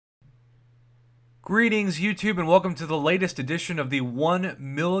Greetings, YouTube, and welcome to the latest edition of the 1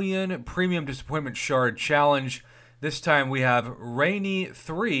 million Premium Disappointment Shard Challenge. This time we have Reynie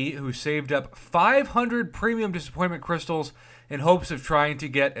 3, who saved up 500 Premium Disappointment Crystals in hopes of trying to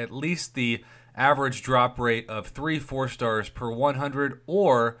get at least the average drop rate of 3 4-stars per 100,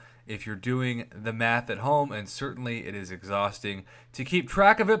 or if you're doing the math at home, and certainly it is exhausting to keep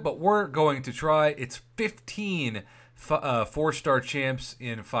track of it, but we're going to try. It's 15 4-star champs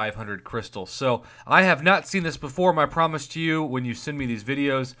in 500 crystals. So I have not seen this before. My promise to you when you send me these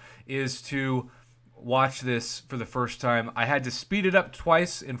videos is to watch this for the first time. I had to speed it up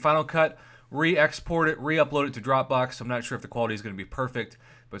twice in Final Cut, re-export it, re-upload it to Dropbox. I'm not sure if the quality is going to be perfect,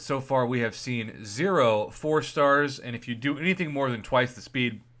 but so far we have seen 0 4-stars, and if you do anything more than twice the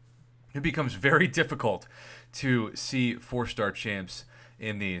speed, it becomes very difficult to see 4-star champs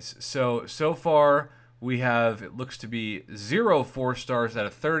in these. So far we have, it looks to be 0 4-stars out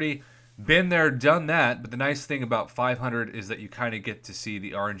of 30. Been there, done that, but the nice thing about 500 is that you kind of get to see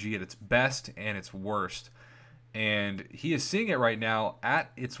the RNG at its best and its worst. And he is seeing it right now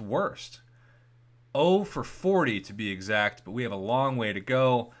at its worst. 0 for 40 to be exact, but we have a long way to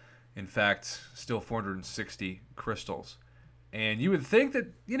go. In fact, still 460 crystals. And you would think that,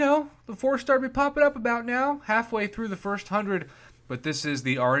 you know, the 4-star would be popping up about now, halfway through the first 100. But this is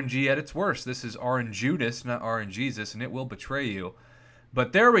the RNG at its worst. This is RNGesus, not RNGesus, and it will betray you.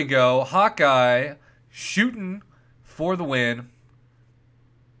 But there we go. Hawkeye shooting for the win.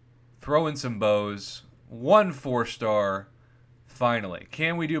 Throwing some bows. 1 4-star. Finally.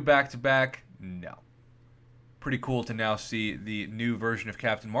 Can we do back-to-back? No. Pretty cool to now see the new version of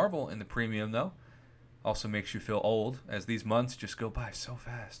Captain Marvel in the premium, though. Also makes you feel old, as these months just go by so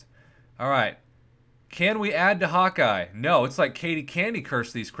fast. All right. Can we add to Hawkeye? No, it's like Katie Candy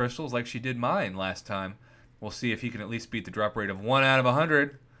cursed these crystals like she did mine last time. We'll see if he can at least beat the drop rate of 1 out of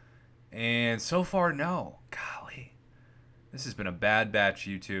 100. And so far, no. Golly. This has been a bad batch,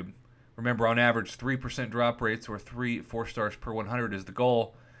 YouTube. Remember, on average, 3% drop rates or 3 4-stars per 100 is the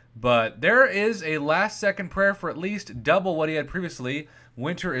goal. But there is a last-second prayer for at least double what he had previously.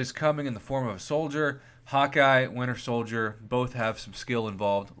 Winter is coming in the form of a soldier. Hawkeye, Winter Soldier, both have some skill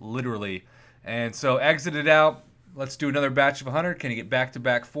involved, literally. And so exit it out. Let's do another batch of 100. Can he get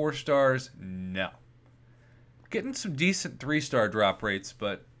back-to-back 4-stars? No. Getting some decent 3-star drop rates,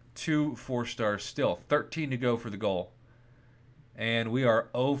 but 2 4-stars still. 13 to go for the goal. And we are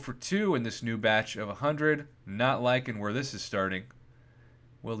 0 for 2 in this new batch of 100. Not liking where this is starting.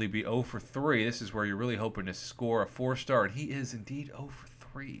 Will he be 0 for 3? This is where you're really hoping to score a 4-star, and he is indeed 0 for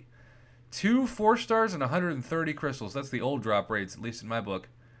 3. 2 4-stars and 130 crystals. That's the old drop rates, at least in my book.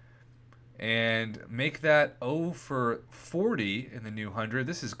 And make that 0 for 40 in the new 100.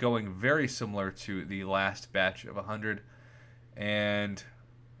 This is going very similar to the last batch of 100. And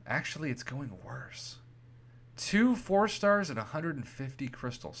actually, it's going worse. 2 4-stars and 150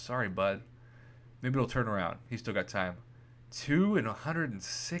 crystals. Sorry, bud. Maybe it'll turn around. He's still got time. 2 and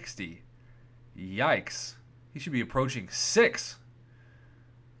 160. Yikes. He should be approaching 6.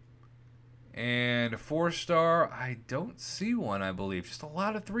 And a 4-star, I don't see one, I believe. Just a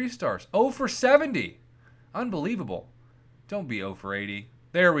lot of 3-stars. 0 for 70. Unbelievable. Don't be 0 for 80.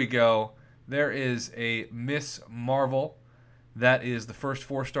 There we go. There is a Miss Marvel. That is the first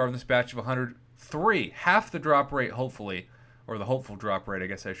 4-star in this batch of 100. 3. Half the drop rate, hopefully. Or the hopeful drop rate, I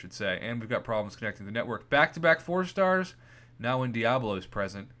guess I should say. And we've got problems connecting the network. Back-to-back 4-stars. Now when Diablo is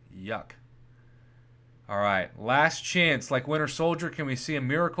present. Yuck. All right, last chance. Like Winter Soldier, can we see a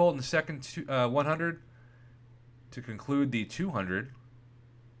miracle in the second 100 to conclude the 200?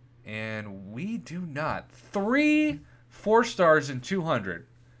 And we do not. 3 4-stars in 200.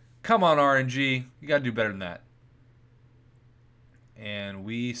 Come on, RNG. You got to do better than that. And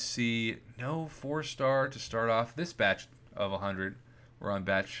we see no 4-star to start off this batch of 100. We're on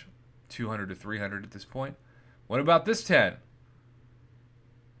batch 200 to 300 at this point. What about this 10?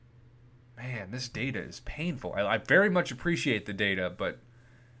 Man, this data is painful. I very much appreciate the data, but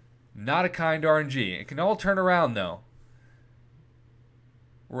not a kind RNG. It can all turn around, though.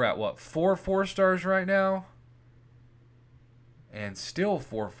 We're at, what, 4 4-stars right now? And still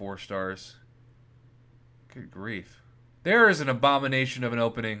 4 4-stars. Good grief. There is an abomination of an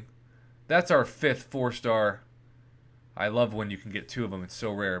opening. That's our 5th 4-star. I love when you can get 2 of them. It's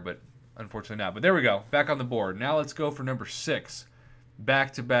so rare, but unfortunately not. But there we go. Back on the board. Now let's go for number 6.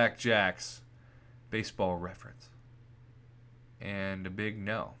 Back-to-back jacks. Baseball reference. And a big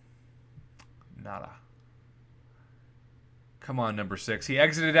no. Nada. Come on, number 6. He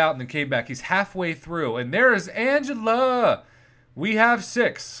exited out and then came back. He's halfway through. And there is Angela. We have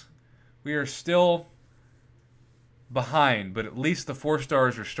 6. We are still behind, but at least the 4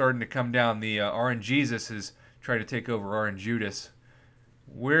 stars are starting to come down. The RNGesus has tried to take over RNJudas.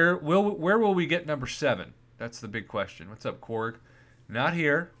 Where will we get number 7? That's the big question. What's up, Korg? Not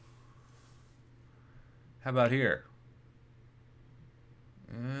here. How about here?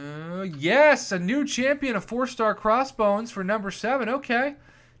 Yes, a new champion, a 4-star Crossbones for number 7. Okay.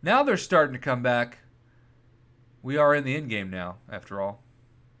 Now they're starting to come back. We are in the end game now, after all.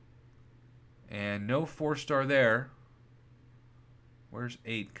 And no 4-star there. Where's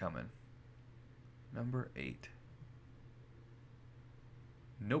 8 coming? Number 8.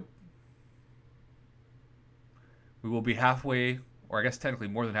 Nope. We will be halfway, or I guess technically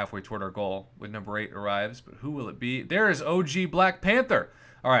more than halfway toward our goal when number 8 arrives. But who will it be? There is OG Black Panther.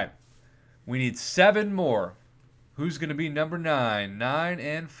 All right. We need 7 more. Who's going to be number 9? 9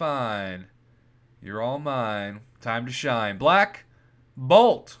 and fine. You're all mine. Time to shine. Black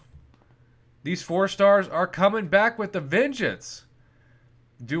Bolt. These 4 stars are coming back with a vengeance.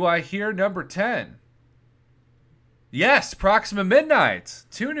 Do I hear number 10? Yes, Proxima Midnight.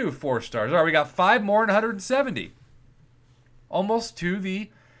 2 new 4 stars. All right, we got 5 more and 170. Almost to the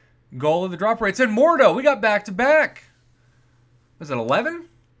goal of the drop rates. And Mordo, we got back-to-back. Was it 11?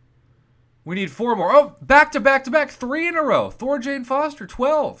 We need 4 more. Oh, back-to-back-to-back. 3 in a row. Thor Jane Foster,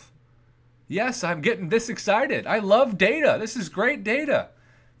 12. Yes, I'm getting this excited. I love data. This is great data.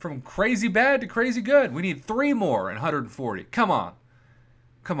 From crazy bad to crazy good. We need 3 more and 140. Come on.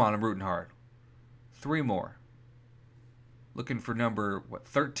 Come on, I'm rooting hard. 3 more. Looking for number,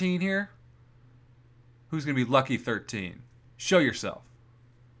 13 here? Who's going to be lucky 13? Show yourself.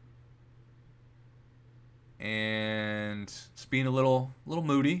 And it's being a little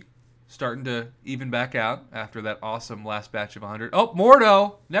moody. Starting to even back out after that awesome last batch of 100. Oh,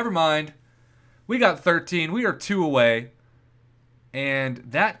 Mordo! Never mind. We got 13. We are 2 away. And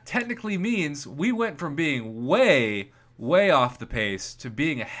that technically means we went from being way off the pace to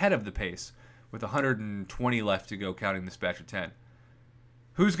being ahead of the pace with 120 left to go, counting this batch of 10.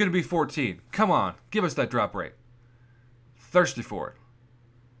 Who's going to be 14? Come on. Give us that drop rate. Thirsty for it.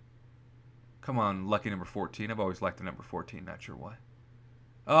 Come on, lucky number 14. I've always liked the number 14. Not sure why.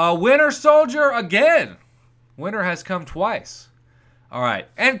 Winter Soldier again. Winter has come twice. All right.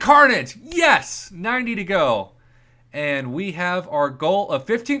 And Carnage. Yes. 90 to go. And we have our goal of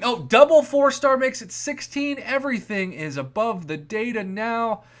 15. Oh, double 4-star makes it 16. Everything is above the data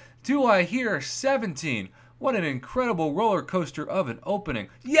now. Do I hear 17? What an incredible roller coaster of an opening.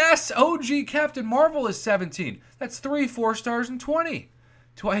 Yes, OG Captain Marvel is 17. That's 3 4 stars and 20.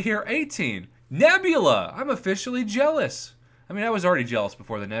 Do I hear 18? Nebula. I'm officially jealous. I mean, I was already jealous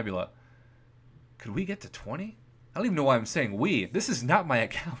before the Nebula. Could we get to 20? I don't even know why I'm saying we. This is not my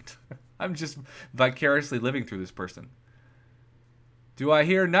account. I'm just vicariously living through this person. Do I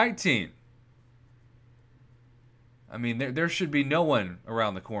hear 19? I mean, there should be no one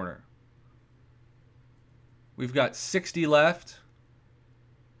around the corner. We've got 60 left.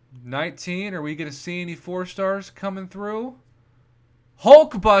 19. Are we going to see any 4 stars coming through?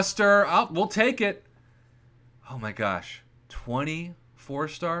 Hulkbuster. We'll take it. Oh my gosh. 24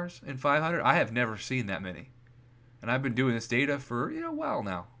 stars in 500? I have never seen that many. And I've been doing this data for, a while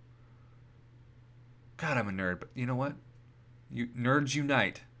now. God, I'm a nerd. But you know what? Nerds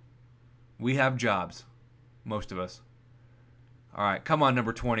unite. We have jobs. Most of us. All right. Come on,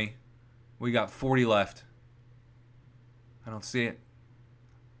 number 20. We got 40 left. I don't see it.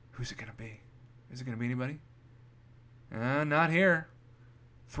 Who's it going to be? Is it going to be anybody? Not here.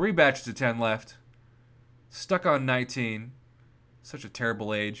 3 batches of 10 left. Stuck on 19. Such a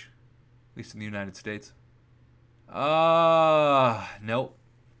terrible age. At least in the United States. Nope.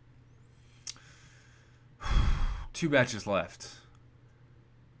 2 batches left.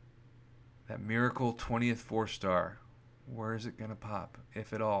 That miracle 20th 4-star. Where is it going to pop,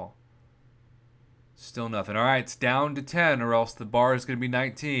 if at all? Still nothing. All right, it's down to 10, or else the bar is going to be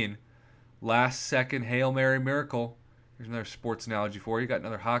 19. Last second Hail Mary miracle. Here's another sports analogy for you. Got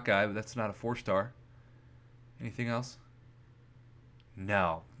another Hawkeye, but that's not a 4-star. Anything else?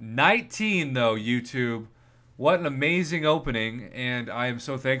 No. 19, though, YouTube. What an amazing opening, and I am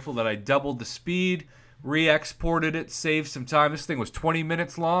so thankful that I doubled the speed, re-exported it, saved some time. This thing was 20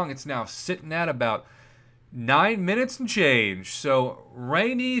 minutes long. It's now sitting at about 9 minutes and change. So,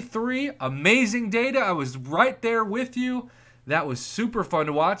 Reynie 3, amazing data. I was right there with you. That was super fun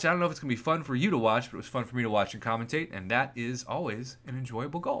to watch. I don't know if it's going to be fun for you to watch, but it was fun for me to watch and commentate, and that is always an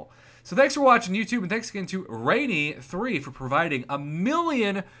enjoyable goal. So thanks for watching, YouTube, and thanks again to Reynie 3 for providing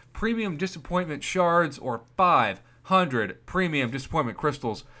 1,000,000 premium disappointment shards or 500 premium disappointment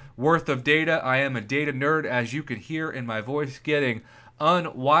crystals worth of data. I am a data nerd, as you can hear in my voice, getting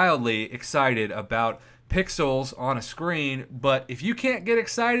unwildly excited about pixels on a screen, but if you can't get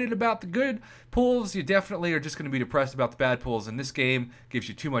excited about the good pulls, you definitely are just going to be depressed about the bad pulls, and this game gives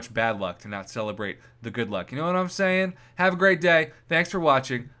you too much bad luck to not celebrate the good luck. You know what I'm saying? Have a great day. Thanks for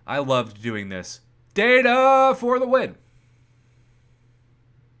watching. I loved doing this. Data for the win.